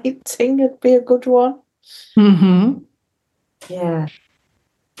 writing would be a good one. Mm-hmm. Yeah.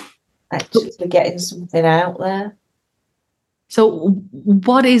 Actually getting something out there. So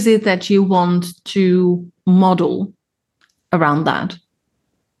what is it that you want to model around that?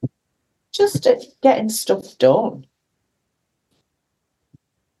 Just getting stuff done.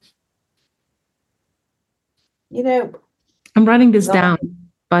 I'm writing this down,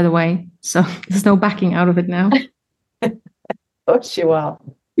 by the way, so there's no backing out of it now. Of course you are.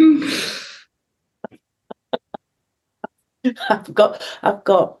 I've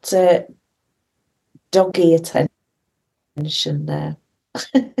got doggy attention there.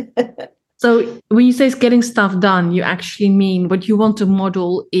 So when you say it's getting stuff done, you actually mean what you want to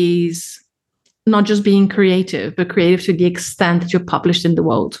model is not just being creative, but creative to the extent that you're published in the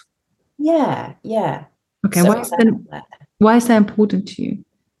world. Yeah. Okay, so why is that important to you?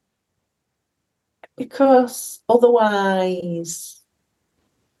 Because otherwise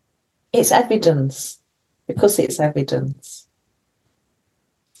it's evidence. Because it's evidence.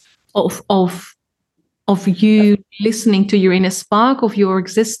 Of you listening to your inner spark, of your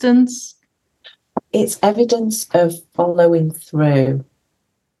existence? It's evidence of following through.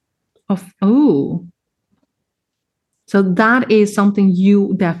 So that is something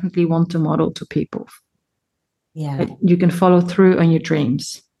you definitely want to model to people. Yeah. That you can follow through on your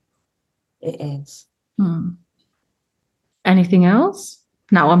dreams. It is. Anything else?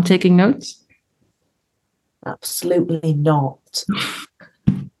 Now I'm taking notes. Absolutely not.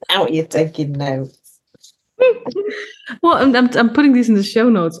 Now you're taking notes. Well, I'm putting these in the show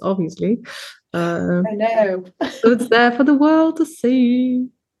notes, obviously. I know. So it's there for the world to see.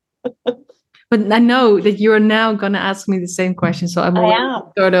 But I know that you're now going to ask me the same question. So I'm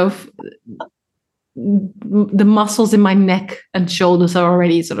sort of, the muscles in my neck and shoulders are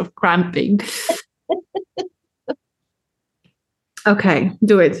already sort of cramping. Okay,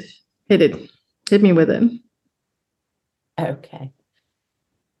 do it. Hit it. Hit me with it. Okay.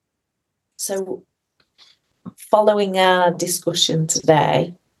 So, following our discussion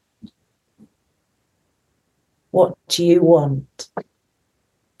today, what do you want?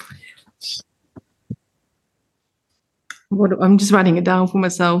 I'm just writing it down for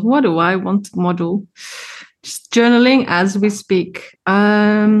myself. What do I want to model? Just journaling as we speak.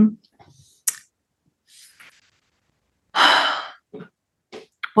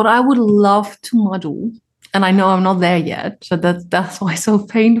 What I would love to model, and I know I'm not there yet, so that's why it's so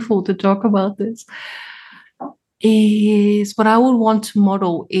painful to talk about this, is what I would want to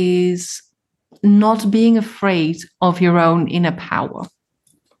model is not being afraid of your own inner power.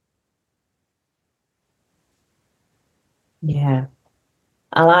 Yeah,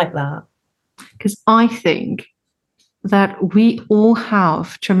 I like that. Because I think that we all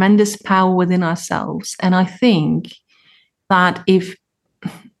have tremendous power within ourselves. And I think that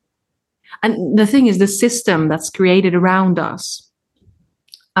and the thing is, the system that's created around us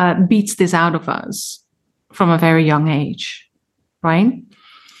beats this out of us from a very young age, right?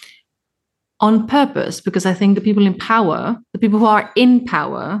 on purpose, because I think the people in power, the people who are in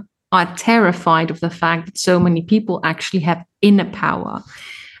power, are terrified of the fact that so many people actually have inner power.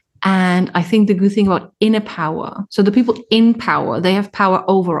 And I think the good thing about inner power, so the people in power, they have power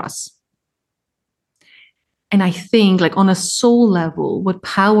over us. And I think, like, on a soul level, what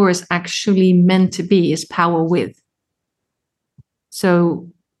power is actually meant to be is power with. So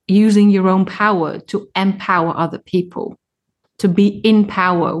using your own power to empower other people, to be in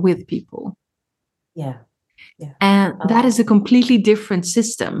power with people. Yeah. And that is a completely different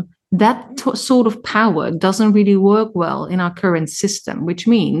system. That sort of power doesn't really work well in our current system, which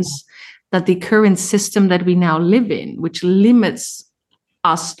means that the current system that we now live in, which limits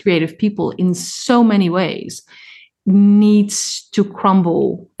us creative people in so many ways, needs to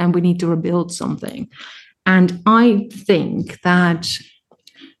crumble, and we need to rebuild something. And I think that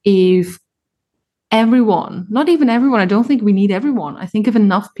if everyone, not even everyone, I don't think we need everyone. I think if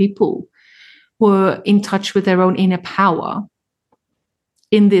enough people were in touch with their own inner power,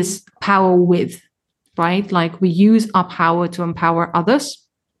 in this power with, right? Like, we use our power to empower others.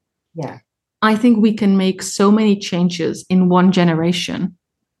 Yeah. I think we can make so many changes in one generation.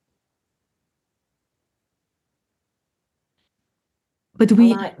 But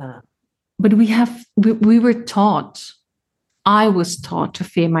we I like that. But we were taught, I was taught to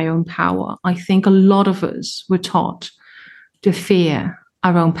fear my own power. I think a lot of us were taught to fear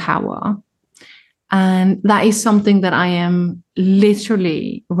our own power. And that is something that I am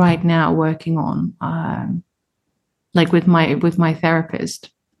literally right now working on, like with my therapist,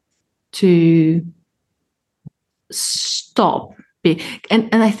 to stop. And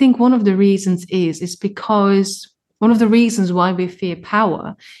I think one of the reasons is because one of the reasons why we fear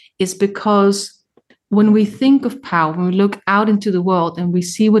power is because when we think of power, when we look out into the world and we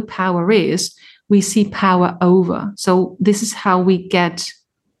see what power is, we see power over. So this is how we get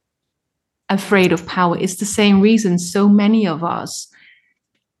afraid of power. It's the same reason so many of us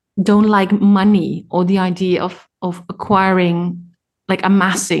don't like money or the idea of acquiring, like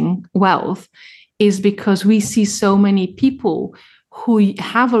amassing wealth, is because we see so many people who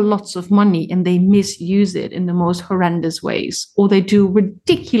have lots of money and they misuse it in the most horrendous ways, or they do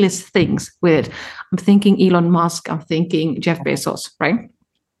ridiculous things with it. I'm thinking Elon Musk, I'm thinking Jeff Bezos, right?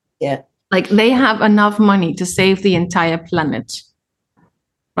 Yeah. Like, they have enough money to save the entire planet,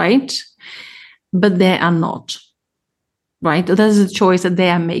 right? But they are not, right? That is a choice that they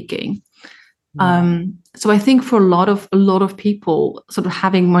are making. So I think for a lot of people, sort of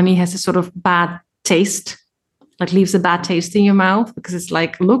having money has a sort of bad taste, like leaves a bad taste in your mouth, because it's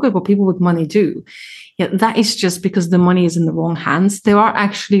like, look at what people with money do. Yeah, that is just because the money is in the wrong hands. There are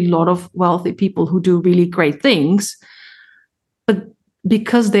actually a lot of wealthy people who do really great things, but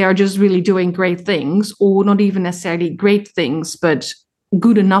because they are just really doing great things, or not even necessarily great things, but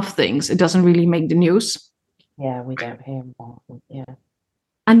good enough things, it doesn't really make the news. Yeah, we don't hear about them. Yeah.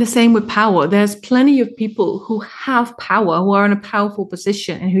 And the same with power. There's plenty of people who have power, who are in a powerful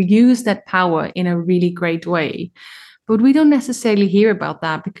position and who use that power in a really great way. But we don't necessarily hear about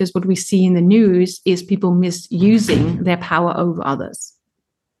that, because what we see in the news is people misusing their power over others.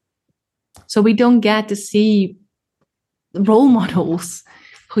 So we don't get to see role models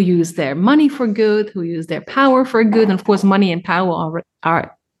who use their money for good, who use their power for good. And of course, money and power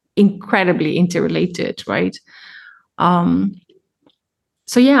are incredibly interrelated, right?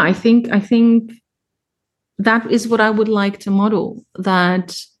 So yeah, I think that is what I would like to model,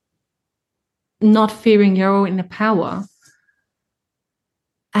 that not fearing your own inner power,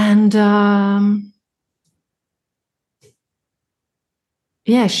 and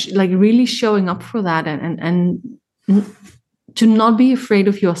like really showing up for that, and to not be afraid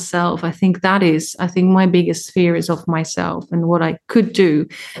of yourself. I think my biggest fear is of myself and what I could do.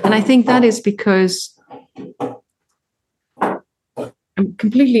 And I think that is because I'm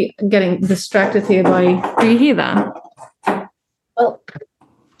completely getting distracted here by, do you hear that? Well,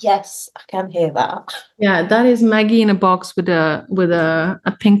 yes, I can hear that. Yeah, that is Maggie in a box with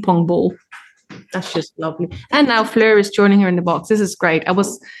a ping pong ball. That's just lovely. And now Fleur is joining her in the box. This is great.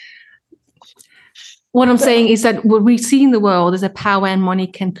 What I'm saying is that what we see in the world is that power and money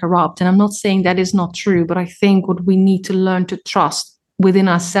can corrupt. And I'm not saying that is not true, but I think what we need to learn to trust within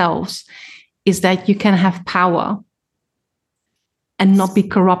ourselves is that you can have power and not be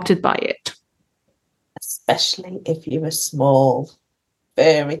corrupted by it. Especially if you're a small,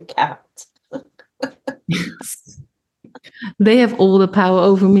 furry cat. They have all the power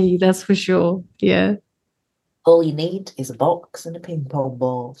over me, that's for sure. Yeah. All you need is a box and a ping pong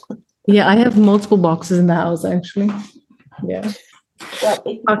ball. Yeah, I have multiple boxes in the house, actually. Yeah. Well,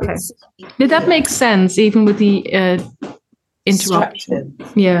 okay. Did that make sense, even with the interruption?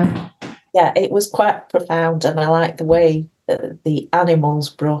 Yeah. Yeah, it was quite profound, and I like the way that the animals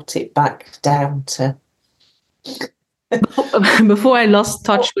brought it back down to. Before I lost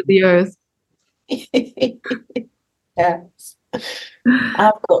touch with the earth. Yes.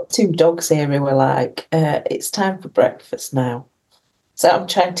 I've got 2 dogs here who are like, it's time for breakfast now. So I'm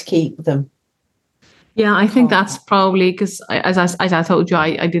trying to keep them. Yeah, I think that's probably because, as I told you,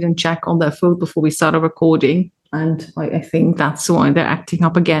 I didn't check on their food before we started recording. And I think that's why they're acting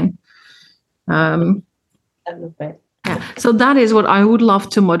up again. A little bit. Yeah. So that is what I would love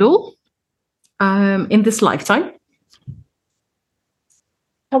to model in this lifetime.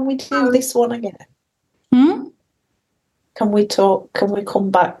 Can we do this one again? Hmm? Can we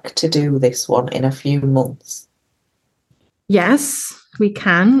come back to do this one in a few months? Yes, we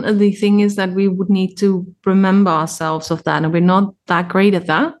can. And the thing is that we would need to remember ourselves of that, and we're not that great at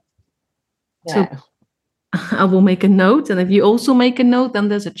that. Yeah. So I will make a note, and if you also make a note, then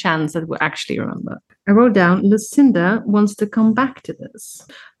there's a chance that we'll actually remember. I wrote down Lucinda wants to come back to this.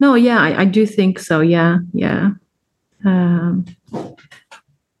 No, yeah, I do think so. Yeah.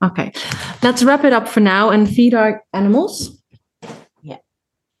 Okay, let's wrap it up for now and feed our animals. Yeah.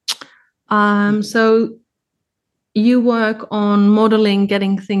 So you work on modeling,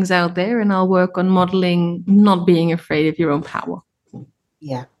 getting things out there, and I'll work on modeling, not being afraid of your own power.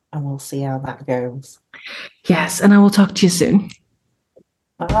 Yeah, and we'll see how that goes. Yes, and I will talk to you soon.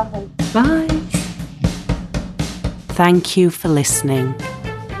 Bye. Bye. Thank you for listening.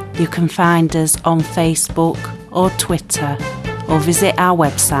 You can find us on Facebook or Twitter, or visit our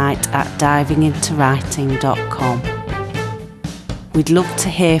website at divingintowriting.com. We'd love to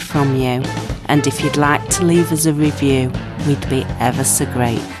hear from you, and if you'd like to leave us a review, we'd be ever so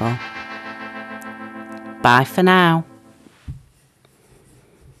grateful. Bye for now.